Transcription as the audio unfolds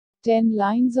10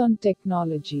 lines on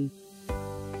technology.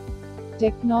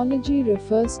 Technology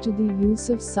refers to the use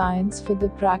of science for the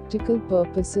practical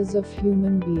purposes of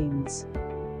human beings.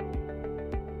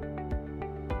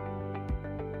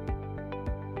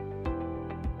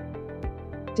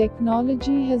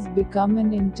 Technology has become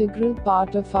an integral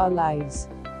part of our lives.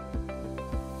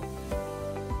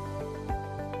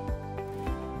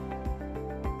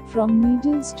 From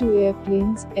needles to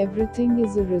airplanes, everything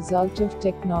is a result of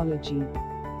technology.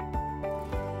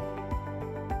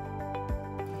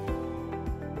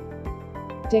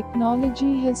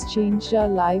 Technology has changed our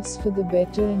lives for the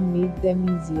better and made them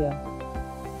easier.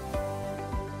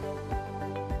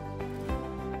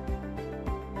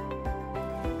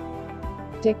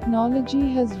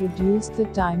 Technology has reduced the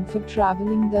time for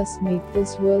traveling, thus made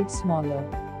this world smaller.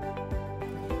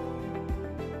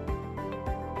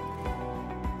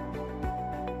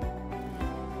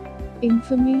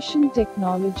 Information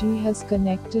technology has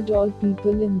connected all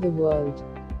people in the world.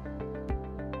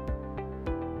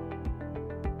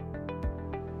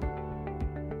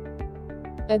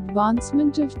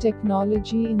 Advancement of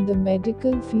technology in the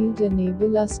medical field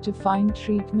enable us to find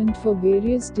treatment for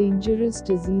various dangerous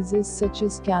diseases such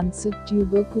as cancer,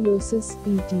 tuberculosis,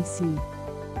 etc.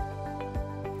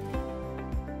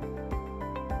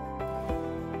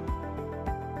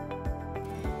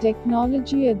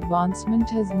 Technology advancement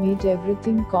has made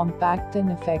everything compact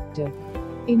and effective.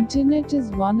 Internet is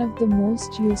one of the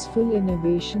most useful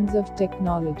innovations of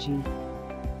technology.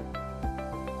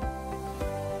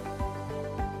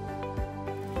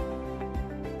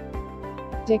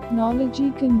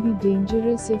 Technology can be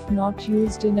dangerous if not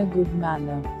used in a good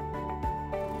manner.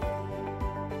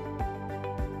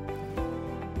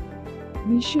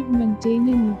 We should maintain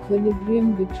an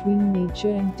equilibrium between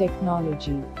nature and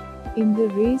technology. In the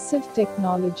race of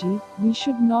technology, we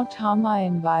should not harm our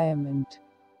environment.